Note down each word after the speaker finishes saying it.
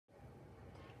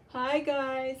Hi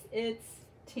guys, it's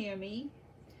Tammy,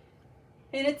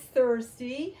 and it's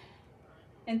Thursday,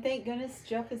 and thank goodness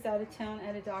Jeff is out of town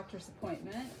at a doctor's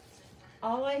appointment.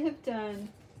 All I have done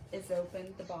is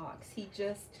open the box. He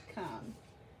just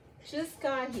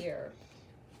got here.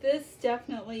 This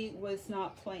definitely was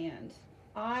not planned.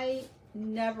 I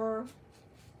never,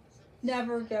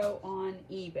 never go on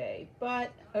eBay,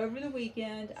 but over the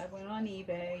weekend I went on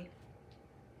eBay.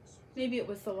 Maybe it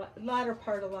was the latter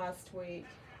part of last week.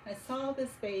 I saw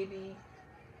this baby,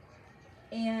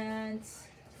 and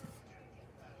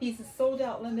he's a sold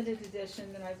out limited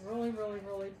edition that I've really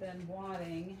been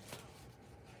wanting.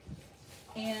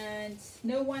 And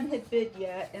no one had bid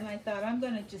yet, and I thought I'm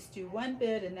going to just do one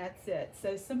bid and that's it.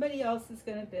 So somebody else is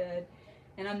going to bid,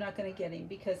 and I'm not going to get him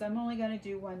because I'm only going to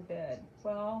do one bid.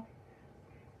 Well,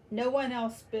 no one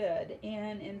else bid,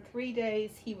 and in 3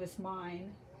 days he was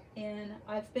mine. And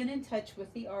I've been in touch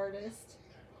with the artist.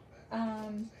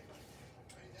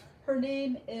 Her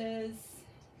name is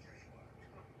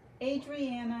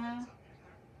Adriana,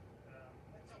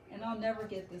 and I'll never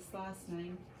get this last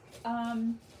name.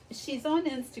 She's on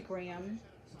Instagram,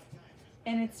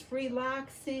 and it's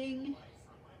Relaxing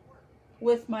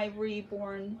with My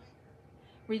Reborn's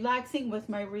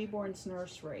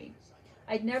Nursery.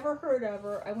 I'd never heard of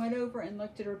her. I went over and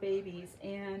looked at her babies,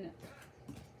 and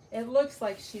it looks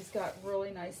like she's got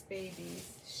really nice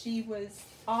babies. She was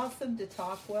awesome to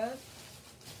talk with,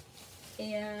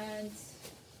 and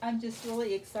I'm just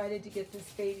really excited to get this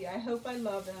baby. I hope I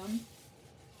love him.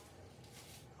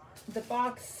 The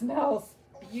box smells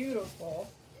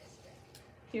beautiful.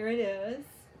 Here it is.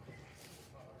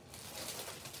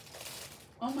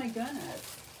 Oh my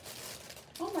goodness.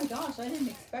 Oh my gosh, I didn't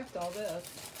expect all this.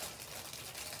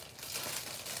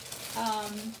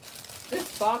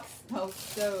 This box smells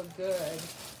so good.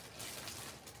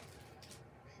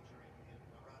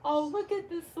 Oh, look at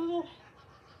this little,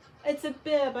 it's a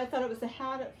bib. I thought it was a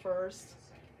hat at first.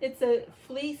 It's a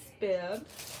fleece bib.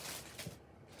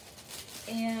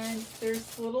 And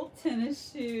there's little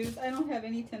tennis shoes. I don't have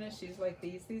any tennis shoes like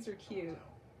these. These are cute.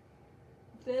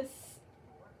 This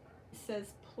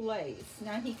says Place.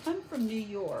 Now he come from New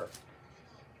York.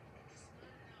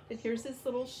 But here's his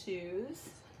little shoes.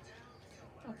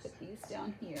 I'll put these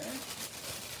down here.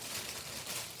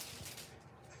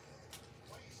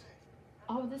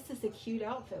 Oh, this is a cute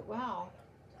outfit. Wow.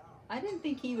 I didn't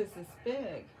think he was this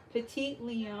big. Petite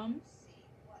Liam.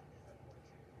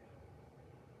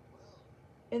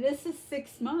 And this is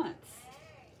 6 months.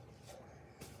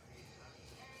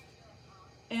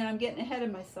 And I'm getting ahead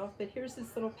of myself, but here's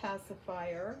this little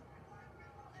pacifier.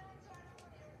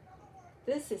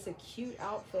 This is a cute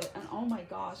outfit, and oh my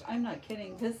gosh, I'm not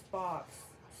kidding. This box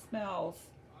smells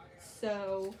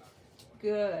so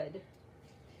good.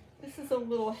 This is a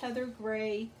little heather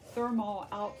gray thermal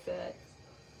outfit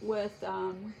with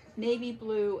navy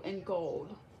blue and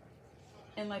gold.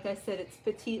 And like I said, it's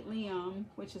Petite Liam,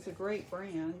 which is a great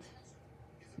brand.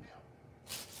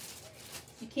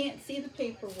 You can't see the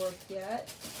paperwork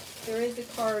yet. There is a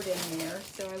card in there,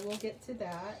 so I will get to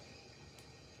that.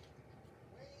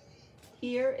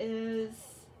 Here is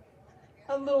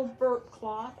a little burp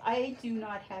cloth. I do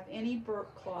not have any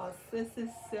burp cloths. This is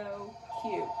so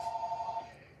cute.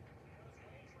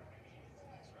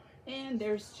 And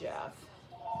there's Jeff.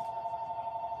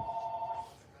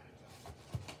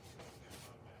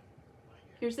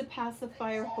 Here's a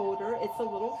pacifier holder. It's a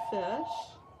little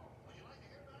fish.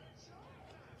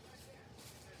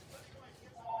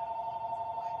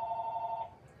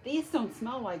 These don't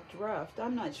smell like Drift.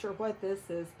 I'm not sure what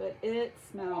this is, but it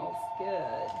smells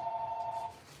good.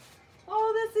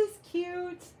 Oh, this is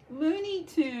cute. Looney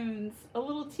Tunes. A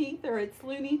little teether. It's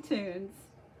Looney Tunes.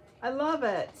 I love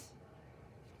it.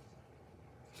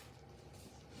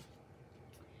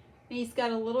 And he's got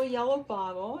a little yellow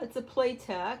bottle. It's a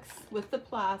Playtex with the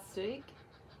plastic.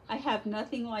 I have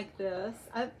nothing like this.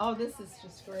 Oh, this is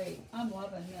just great. I'm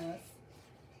loving this.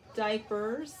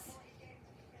 Diapers.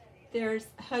 There's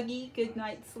Huggy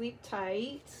Goodnight Sleep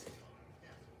Tight.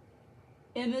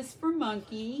 M is for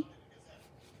Monkey.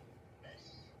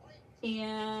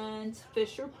 And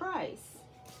Fisher Price.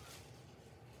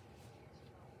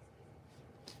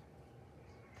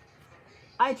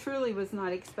 I truly was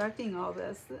not expecting all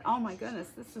this. Oh my goodness,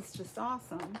 this is just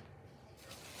awesome.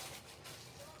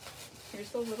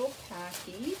 Here's a little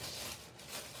package.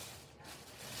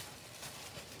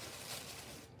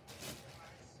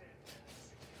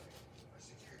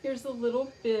 Here's a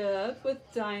little bib with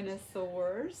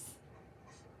dinosaurs.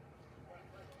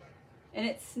 And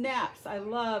it snaps. I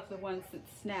love the ones that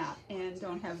snap and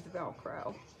don't have the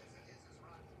Velcro.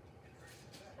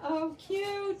 Oh,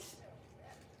 cute.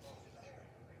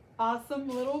 awesome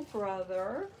little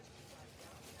brother.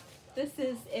 This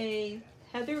is a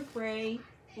heather gray,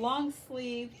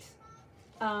 long-sleeved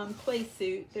play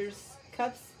suit. There's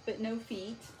cuffs but no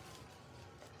feet.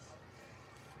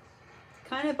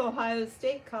 Kind of Ohio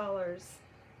State collars.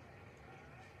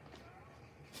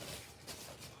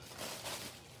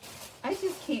 I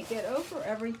just can't get over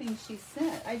everything she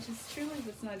sent. I just truly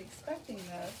was not expecting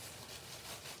this.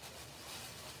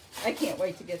 I can't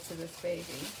wait to get to this baby.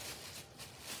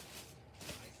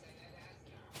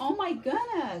 Oh my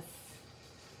goodness.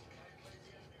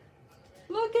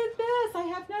 Look at this. I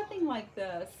have nothing like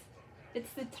this.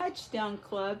 It's the Touchdown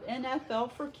Club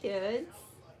NFL for kids.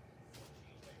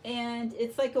 And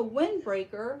it's like a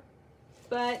windbreaker,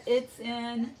 but it's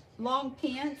in long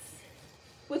pants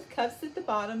with cuffs at the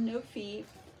bottom, no feet,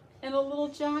 and a little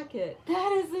jacket.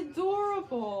 That is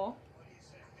adorable.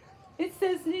 It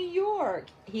says New York.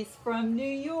 He's from New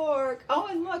York. Oh,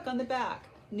 and look on the back,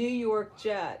 New York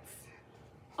Jets.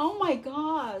 Oh my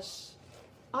gosh.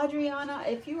 Adriana,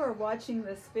 if you are watching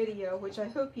this video, which I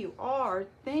hope you are,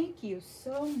 thank you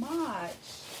so much.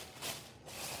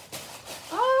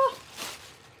 Ah.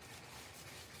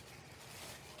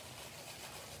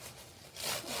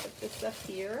 Put this up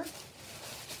here.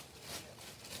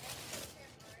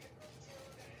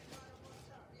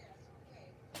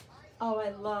 Oh, I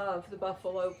love the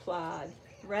buffalo plaid.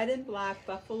 Red and black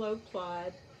buffalo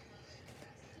plaid.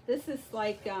 This is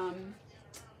like,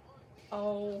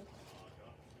 oh,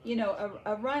 you know,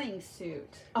 a running suit.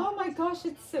 Oh my gosh,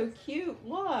 it's so cute.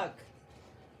 Look.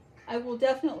 I will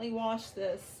definitely wash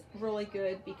this really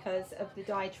good because of the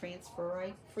dye transfer.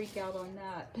 I freak out on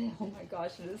that. Oh my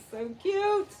gosh, it is so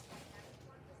cute.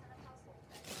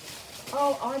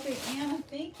 Oh, Adriana,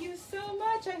 thank you so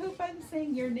much. I hope I'm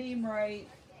saying your name right.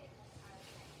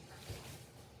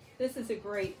 This is a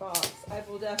great box. I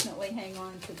will definitely hang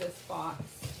on to this box.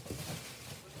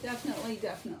 Definitely,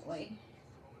 definitely.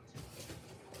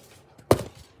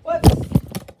 Whoops.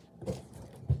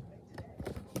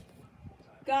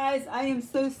 Guys, I am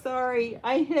so sorry.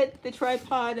 I hit the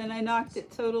tripod and I knocked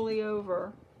it totally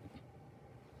over.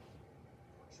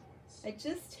 I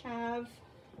just have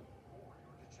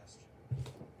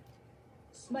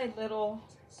my little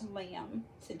lamb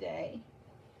today.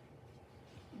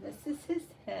 This is his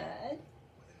head.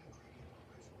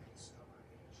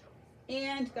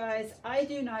 And guys, I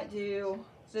do not do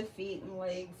the feet and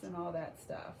legs and all that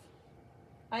stuff.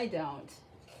 I don't.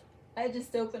 I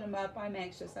just open them up. I'm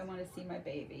anxious. I want to see my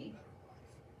baby.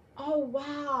 Oh,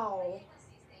 wow.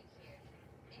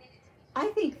 I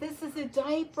think this is a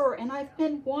diaper, and I've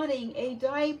been wanting a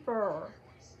diaper.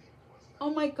 Oh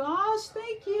my gosh,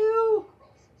 thank you.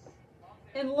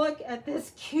 And look at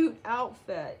this cute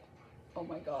outfit. Oh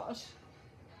my gosh.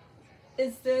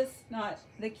 Is this not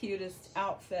the cutest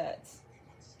outfit?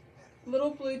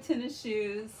 Little blue tennis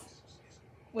shoes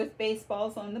with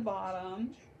baseballs on the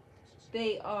bottom.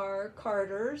 They are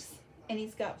Carter's, and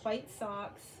he's got white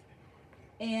socks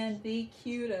and the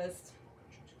cutest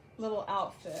little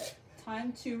outfit.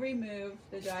 Time to remove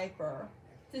the diaper.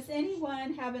 Does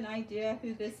anyone have an idea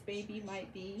who this baby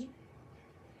might be?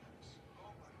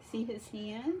 See his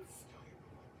hands?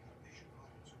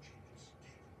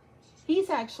 He's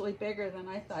actually bigger than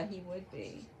I thought he would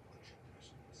be.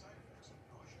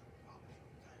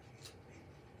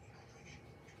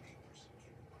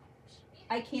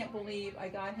 I can't believe I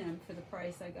got him for the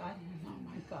price I got him. Oh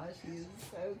my gosh, he's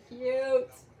so cute.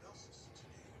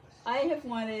 I have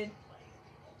wanted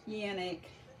Yannick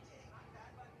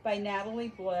by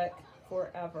Natalie Blick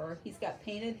forever. He's got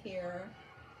painted hair.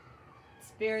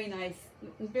 It's very nice,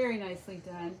 very nicely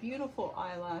done. Beautiful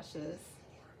eyelashes.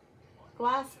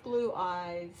 Glass blue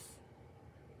eyes.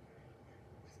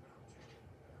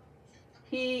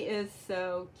 He is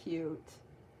so cute.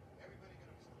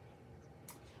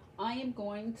 I am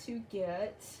going to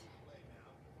get,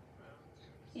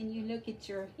 and you look at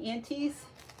your aunties.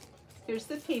 Here's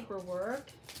the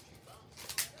paperwork.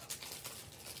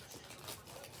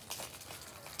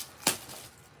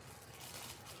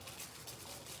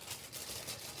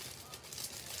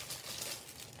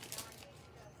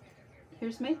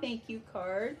 Here's my thank you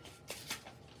card.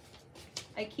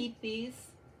 I keep these,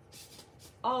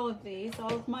 all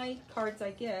of my cards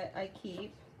I get, I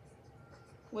keep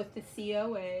with the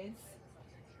COAs.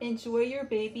 Enjoy your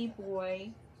baby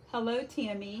boy. Hello,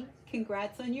 Tammy.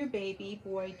 Congrats on your baby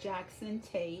boy, Jackson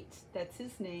Tate. That's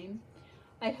his name.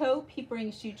 I hope he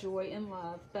brings you joy and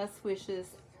love. Best wishes,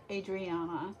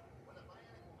 Adriana.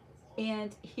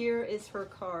 And here is her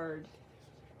card.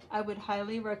 I would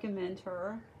highly recommend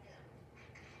her.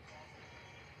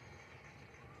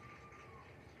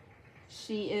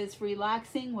 She is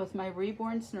relaxing with my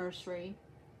Reborn's Nursery,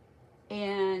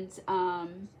 and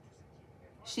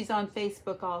she's on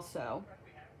Facebook also.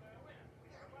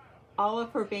 All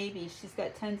of her babies, she's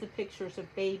got tons of pictures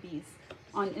of babies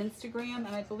on Instagram, and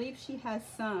I believe she has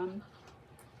some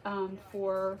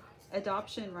for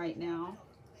adoption right now.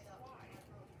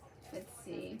 Let's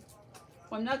see.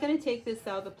 Well, I'm not going to take this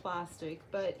out of the plastic,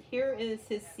 but here is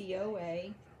his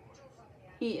COA.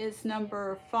 He is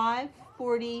number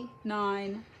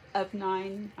 549 of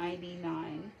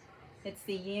 999. It's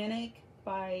the Yannick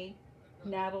by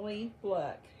Natalie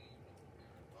Bluck.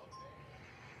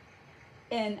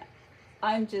 And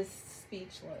I'm just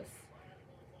speechless.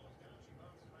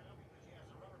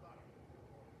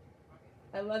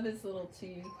 I love his little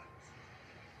tooth.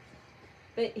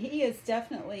 But he is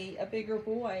definitely a bigger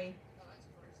boy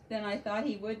than I thought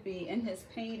he would be in his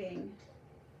painting.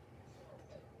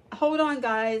 Hold on,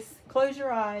 guys. Close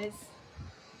your eyes.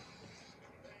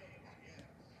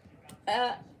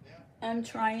 I'm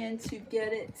trying to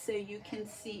get it so you can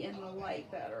see in the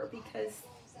light better, because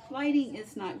lighting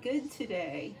is not good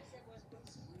today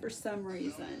for some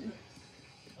reason.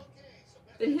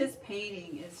 But his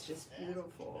painting is just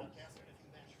beautiful.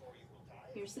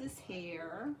 Here's his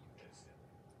hair.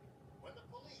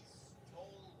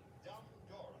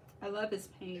 I love his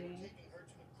painting.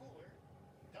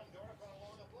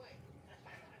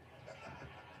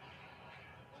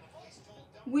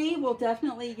 We will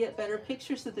definitely get better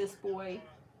pictures of this boy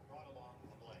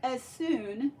as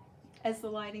soon as the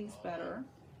lighting's better.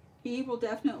 He will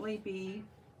definitely be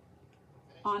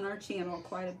on our channel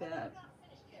quite a bit.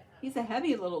 He's a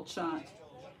heavy little chunk.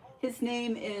 His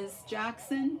name is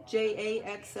Jackson,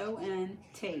 Jackson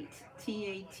Tate,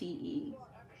 Tate.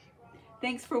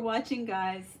 Thanks for watching,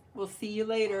 guys. We'll see you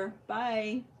later.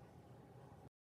 Bye.